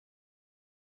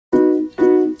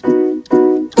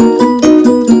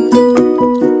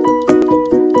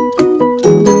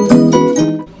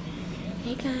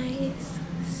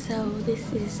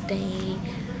day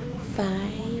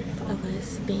 5 of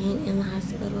us being in the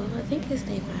hospital. I think it's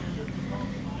day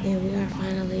 5. And we are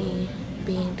finally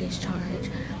being discharged.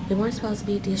 We weren't supposed to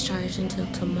be discharged until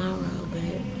tomorrow,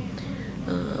 but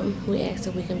we asked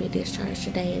if we can be discharged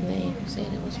today, and they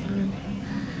said it was fine.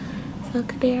 So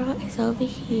Cadera is over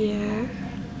here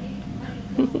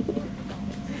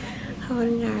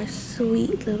holding our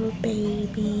sweet little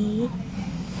baby.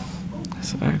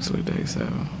 It's actually day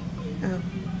 7. Oh.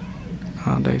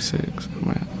 On day 6,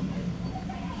 man.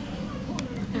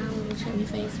 Show me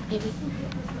face, baby.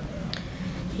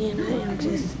 And I am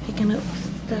just picking up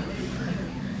stuff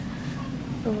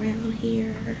around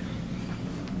here.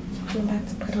 I'm about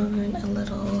to put on a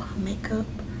little makeup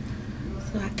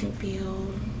so I can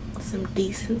feel some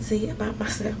decency about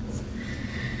myself.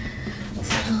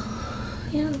 So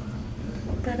yeah,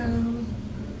 but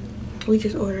we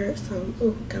just ordered some,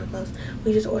 kind of close.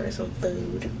 We just ordered some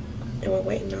food and we're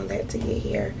waiting on that to get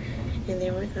here, and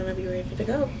then we're gonna be ready to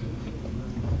go.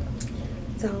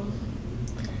 So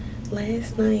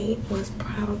last night was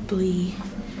probably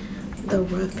the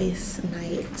roughest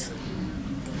night.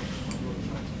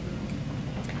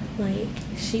 Like,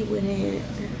 she wouldn't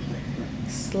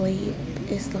sleep.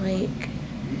 It's like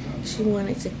she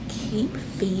wanted to keep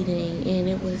feeding, and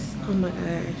it was, oh my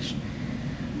gosh,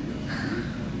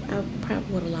 I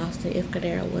probably would have lost it if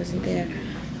Cadera wasn't there,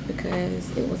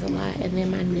 because it was a lot. And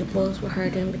then my nipples were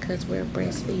hurting because we're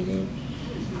breastfeeding.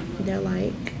 They're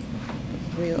like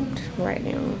ripped right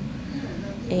now,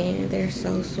 and they're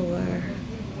so sore,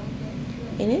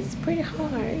 and it's pretty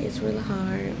hard. It's really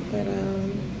hard, but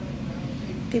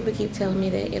people keep telling me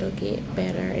that it'll get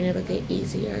better and it'll get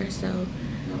easier, so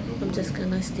I'm just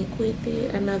gonna stick with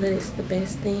it. I know that it's the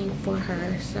best thing for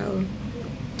her, so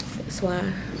that's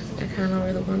why I kind of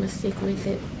really want to stick with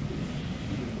it.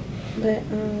 But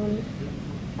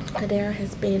Cadera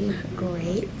has been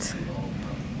great.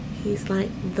 He's like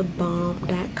the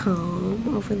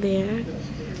bomb.com over there.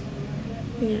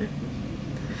 Yeah.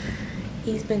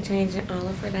 He's been changing all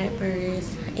of her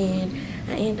diapers, and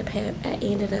I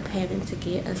ended up having to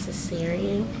get a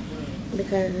cesarean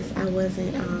because I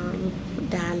wasn't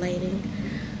dilating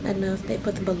enough. They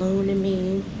put the balloon in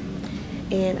me,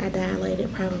 and I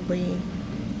dilated probably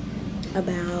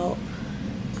about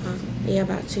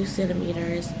 2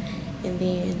 centimeters. And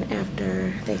then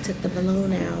after they took the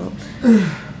balloon out,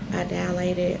 I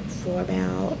dilated for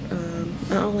about,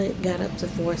 I only got up to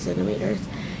 4 centimeters,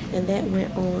 and that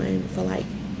went on for like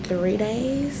 3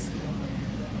 days.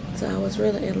 So I was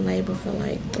really in labor for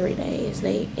like 3 days.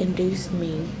 They induced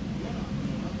me,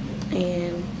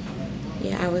 and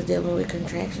yeah, I was dealing with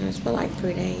contractions for like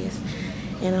 3 days,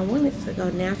 and I wanted to go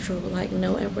natural, like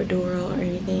no epidural or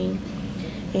anything.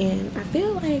 And I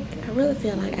really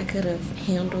feel like I could have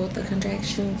handled the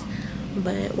contractions,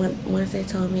 but once they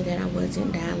told me that I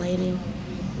wasn't dilating,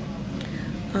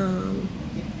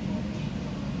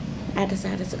 I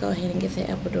decided to go ahead and get the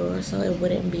epidural, so it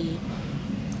wouldn't be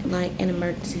like an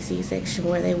emergency C-section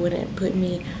where they wouldn't put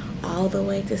me all the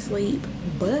way to sleep.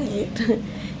 But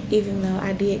even though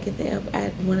I did get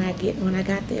when I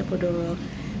got the epidural,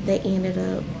 they ended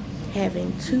up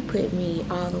having to put me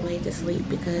all the way to sleep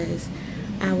because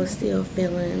I was still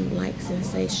feeling like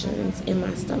sensations in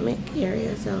my stomach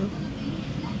area. So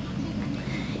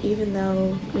even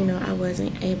though, you know, I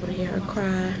wasn't able to hear her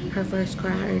cry, her first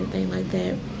cry or anything like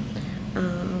that,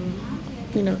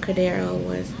 you know, Cadera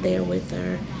was there with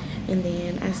her. And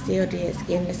then I still did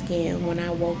skin to skin. When I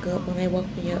woke up, when they woke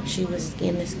me up, she was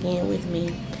skin to skin with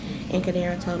me. And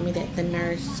Cadera told me that the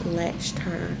nurse latched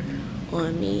her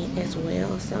on me as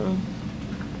well. So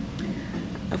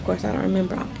of course I don't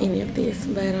remember any of this,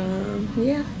 but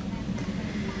yeah.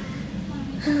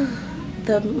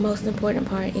 The most important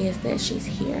part is that she's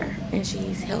here and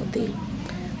she's healthy.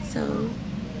 So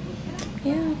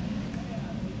yeah.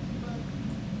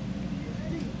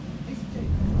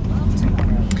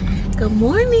 Good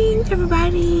morning,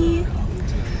 everybody.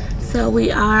 So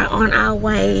we are on our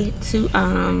way to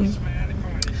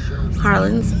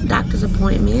Harlan's doctor's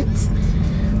appointment.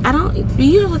 I don't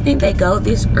usually think they go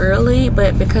this early,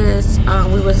 but because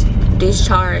we was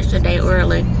discharged a day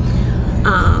early,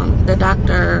 the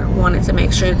doctor wanted to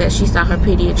make sure that she saw her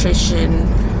pediatrician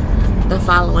the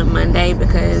following Monday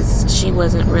because she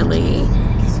wasn't really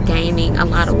gaining a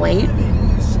lot of weight.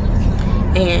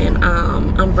 And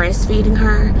I'm breastfeeding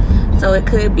her, so it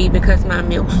could be because my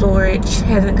milk storage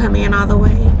hasn't come in all the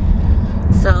way.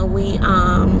 So we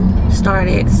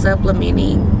started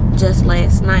supplementing just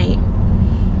last night,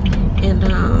 and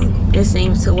it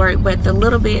seems to work. But the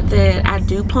little bit that I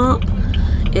do pump,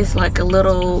 it's like a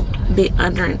little bit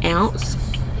under an ounce,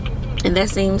 and that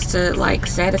seems to like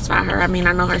satisfy her. I mean,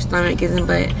 I know her stomach isn't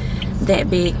but that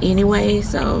big anyway,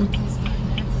 so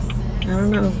I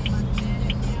don't know.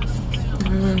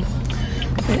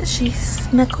 But she's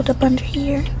snuggled up under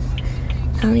here.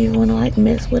 I don't even want to like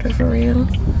mess with her for real.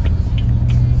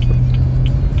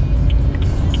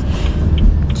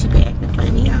 She be acting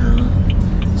funny, y'all.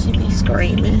 She be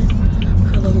screaming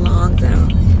her little lungs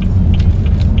out.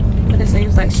 But it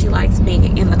seems like she likes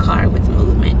being in the car with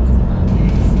movement.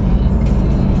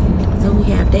 So we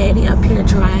have Daddy up here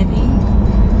driving,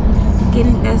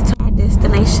 getting us to our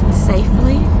destination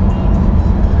safely.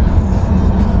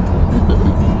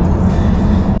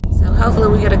 So hopefully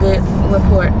we get a good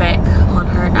report back on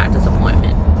her doctor's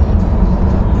appointment.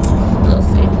 We'll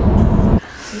see.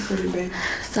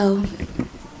 So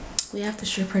we have to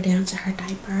strip her down to her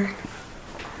diaper.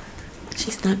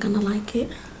 She's not gonna like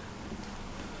it.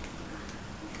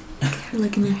 We're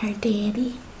looking at her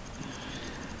daddy.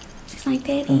 She's like,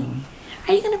 Daddy,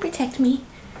 are you gonna protect me?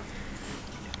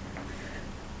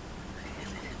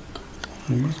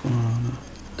 What's going on?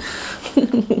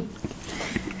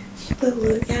 But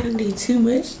look, I done did too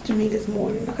much to me this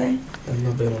morning, okay? A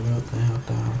little bit of milk and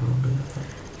helped out a little bit.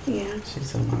 Yeah. She's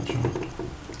semi-drunk.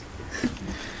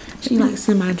 She like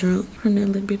semi-drunk from that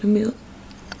little bit of milk.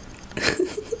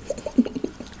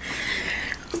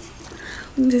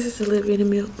 This is a little bit of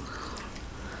milk.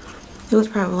 It was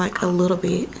probably like a little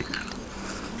bit.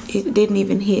 It didn't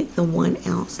even hit the 1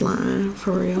 ounce line,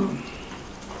 for real.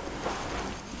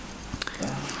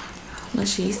 But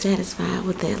she's satisfied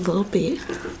with that little bit.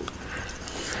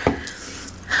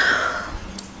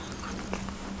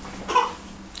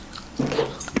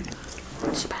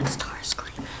 She about to start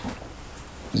screaming.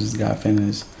 Just got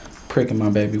finished pricking my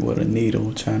baby with a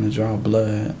needle, trying to draw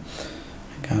blood.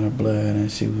 I got her blood, and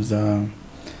she was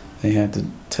they had to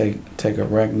take a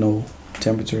rectal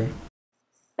temperature.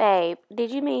 Babe,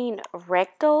 did you mean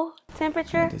rectal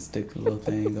temperature? They stick a little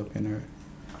thing up in her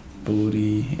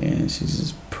booty, and she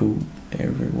just pooped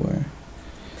everywhere.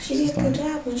 She did a good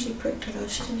job when she pricked her though.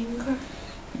 She didn't even cry.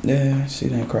 Yeah, she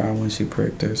didn't cry when she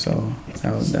pricked her, so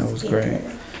that was great.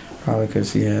 Probably because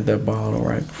she had that bottle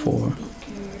right before,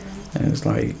 and it's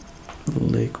like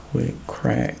liquid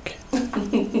crack.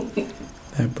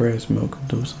 That breast milk will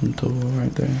do something to her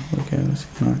right there. Look at her, she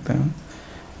knocked out.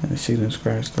 And she done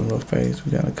scratched her little face.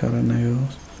 We gotta cut her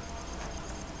nails.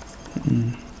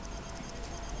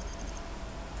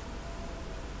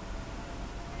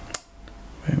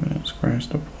 Baby done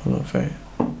scratched her poor little face.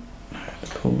 I had to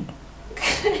pull it.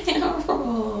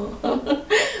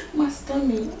 My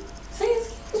stomach. Say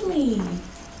excuse me.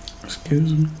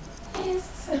 Excuse me? Yes,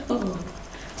 so.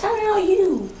 Turn it on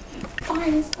you.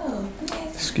 Fine as well.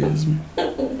 Yes. Excuse me?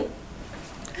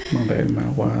 My baby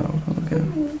mouth wide open. Look at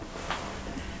her.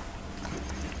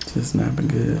 Just snapping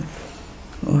good.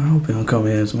 Oh, I hope you don't come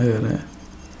here and smell that.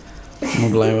 I'm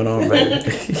gonna blame it on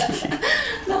baby.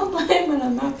 Don't blame it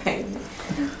on my baby.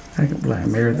 I can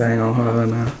blame everything on Harlan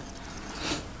now.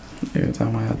 Every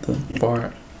time I have to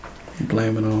fart,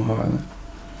 blame it on Harlan.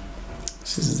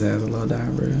 She just has a little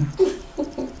diarrhea.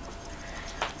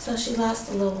 So she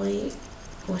lost a little weight.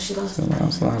 Well, she lost a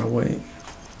lot of weight.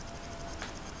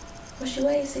 Well, she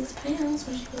weighed 6 pounds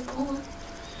when she was born.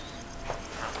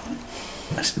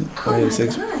 She weighed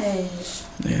 6. Gosh.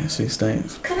 Yeah, she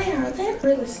stinks. Canara, that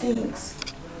really stinks.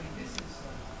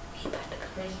 He about to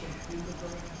come in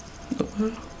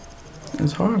here.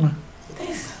 It's Harlan.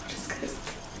 That's so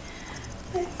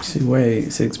disgusting. She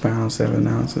weighed 6 pounds, 7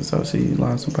 ounces, so she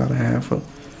lost about a half a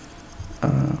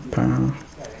pound.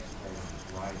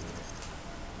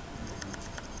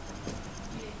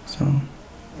 So,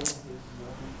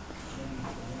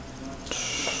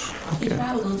 He's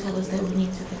probably going to tell us that we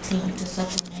need to continue to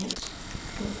supplement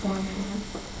with formula.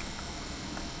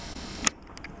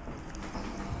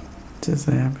 Just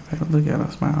a happy baby. Look at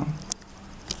her smile.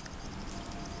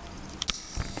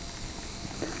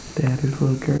 Daddy's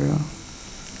little girl.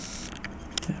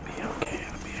 It'll be okay.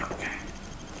 It'll be okay.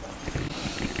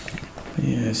 But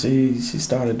yeah, she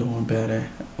started doing better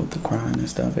with the crying and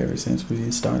stuff ever since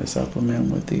we started supplementing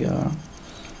with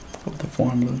the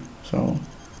formula. So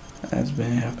that's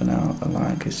been helping out a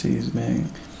lot because she's been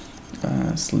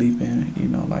sleeping, you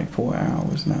know, like 4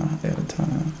 hours now at a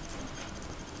time.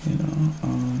 You know,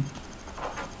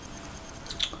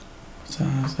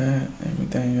 besides that,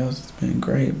 everything else has been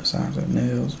great. Besides her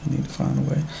nails, we need to find a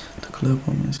way to clip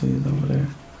them, and she's over there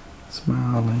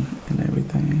smiling and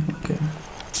everything. Look at her.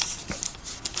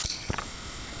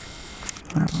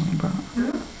 Smiling about.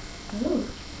 Ooh.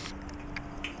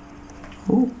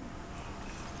 Ooh.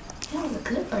 That was a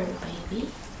good bird, baby.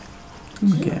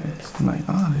 Look at it. I'm like,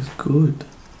 oh, that's good.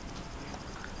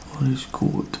 Oh, What is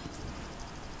good?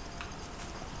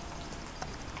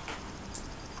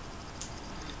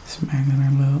 Smacking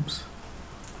her lips.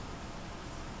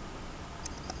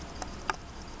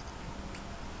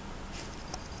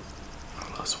 A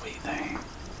little sweet thing.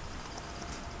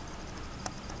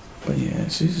 But yeah,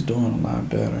 she's doing a lot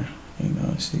better. You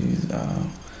know, she's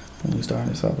when we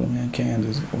started supplementing,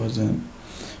 Candace wasn't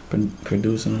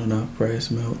producing enough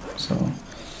breast milk, so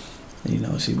you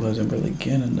know she wasn't really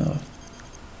getting enough.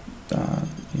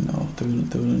 You know, through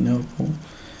the nipple.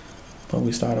 But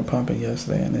we started pumping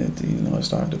yesterday, and it, you know, it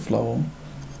started to flow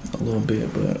a little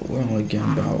bit, but we're only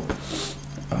getting about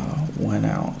 1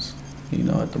 ounce, you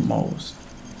know, at the most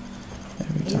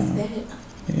every time.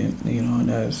 And, you know, and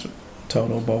that's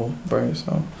total both breast,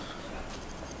 so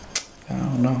I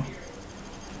don't know.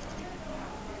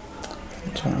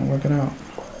 I'm trying to work it out.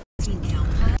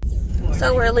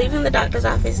 So we're leaving the doctor's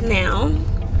office now,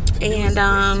 and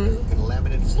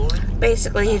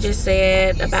basically he just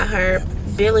said about her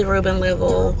bilirubin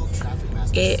level,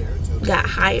 it got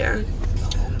higher,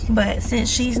 but since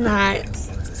she's not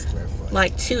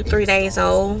like 2-3 days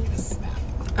old,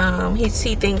 he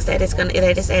thinks that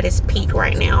it's at its peak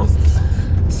right now.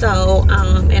 So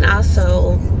and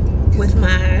also with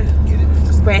my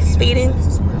breastfeeding,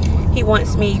 he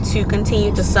wants me to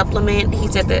continue to supplement. He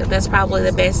said that that's probably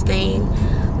the best thing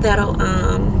that'll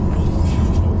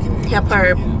help her,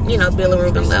 you know,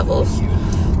 bilirubin levels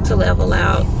to level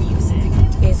out.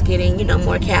 Is getting, you know,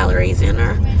 more calories in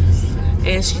her,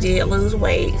 and she did lose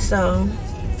weight, so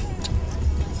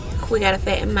we gotta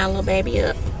fatten my little baby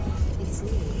up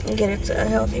and get her to a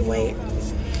healthy weight.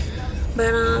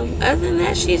 But other than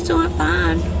that, she's doing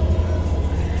fine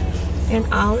and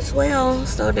all is well.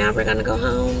 So now we're gonna go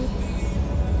home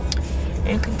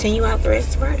and continue out the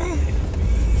rest of our day.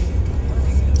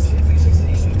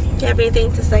 Do you have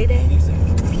anything to say, Daddy?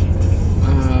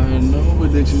 No,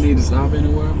 but did you need to stop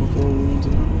anywhere before we went to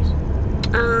the house?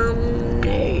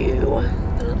 No,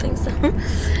 I don't think so.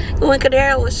 When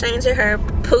Cadera was changing her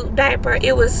poop diaper,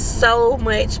 it was so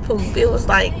much poop. It was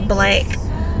like black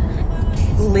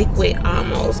liquid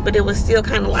almost, but it was still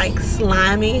kind of like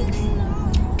slimy.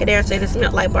 Cadera said it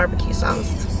smelled like barbecue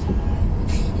sauce.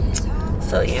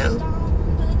 So yeah,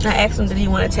 I asked him did he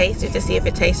want to taste it to see if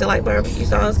it tasted like barbecue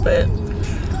sauce, but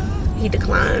he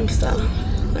declined, so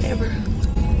whatever.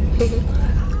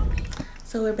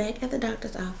 So we're back at the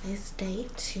doctor's office, day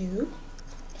 2,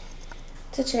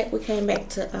 to check. We came back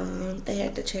to they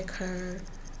had to check her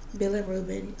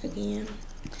bilirubin again,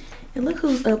 and look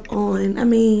who's up on. I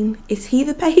mean, is he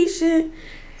the patient?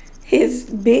 His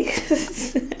big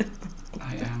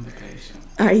I am the patient.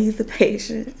 Are you the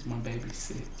patient? My baby's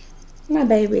sick. My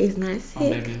baby is not sick. My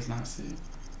baby is not sick.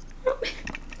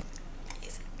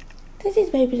 Does this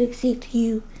baby look sick to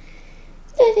you?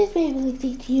 Does this baby look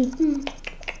sick to you?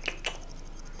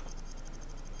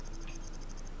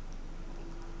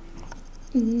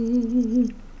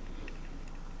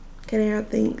 Cadera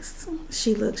thinks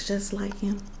she looks just like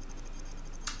him.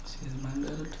 She's my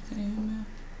little twin.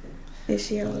 Is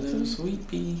she a little awesome? sweet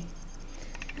pea?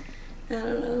 I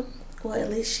don't know. Well, at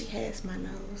least she has my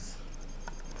nose.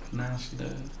 Now she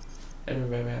does. Every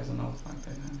baby has a nose like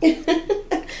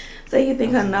that. So you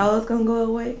think her nose gonna go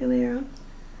away, Cadera?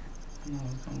 Her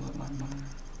nose gonna look like mine.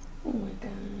 Oh my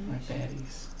gosh. Like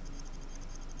daddy's.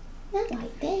 Not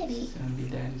like daddy. She's gonna be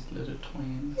daddy's little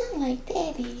twin. Not like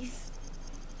daddy's.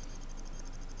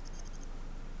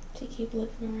 She keep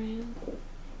looking around.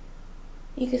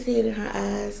 You can see it in her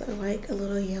eyes are like a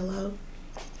little yellow.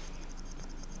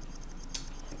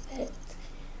 That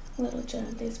little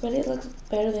jaundice, but it looks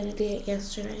better than it did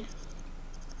yesterday.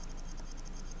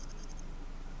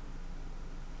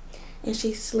 And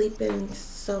she's sleeping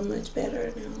so much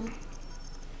better now.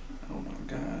 Oh my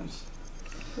gosh.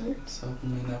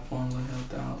 Supplement that formula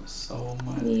helped out so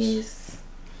much. Yes.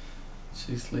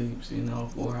 She sleeps, you know,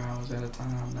 4 hours at a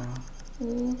time now.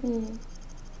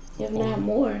 If not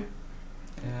more.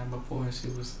 Yeah, before she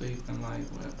was sleeping like,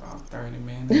 what, about 30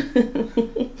 minutes?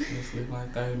 She would sleep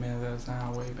like 30 minutes at a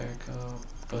time, way back up,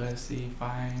 fussy,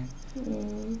 fine.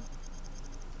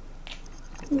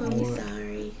 I'm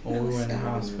sorry. When we were in the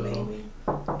hospital. Baby.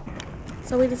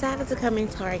 So we decided to come in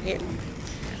Target.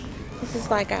 This is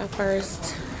like our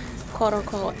first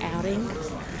quote-unquote outing.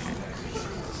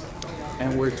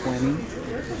 And we're 20.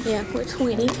 Yeah, we're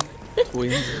 20.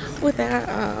 Twins. With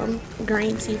our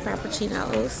green tea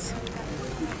frappuccinos.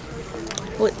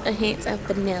 With a hint of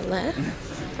vanilla.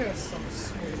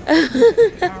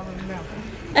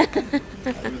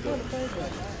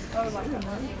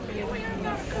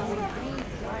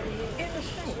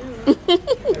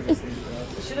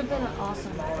 Should have been an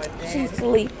awesome boy. She's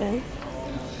sleeping.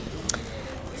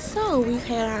 So we've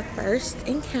had our first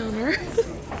encounter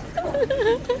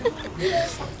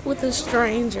with a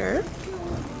stranger.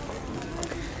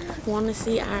 Want to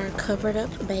see our covered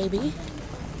up baby.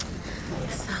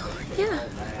 So yeah,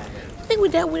 I think we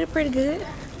dealt with it pretty good.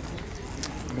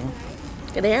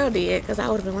 Daryl did, because I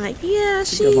would have been like, yeah,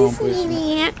 she's in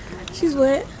it. She's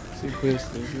what? She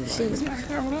pushed it.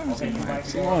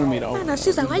 She wanted me to open it. No,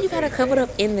 she's like, why you got her covered up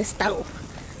in the stove?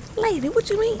 Lady, what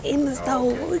you mean in the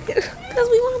stove? Because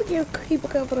we want to get people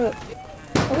covered up.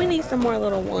 But we need some more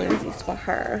little onesies for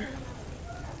her.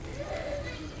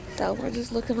 So we're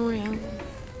just looking around.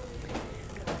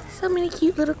 So many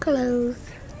cute little clothes.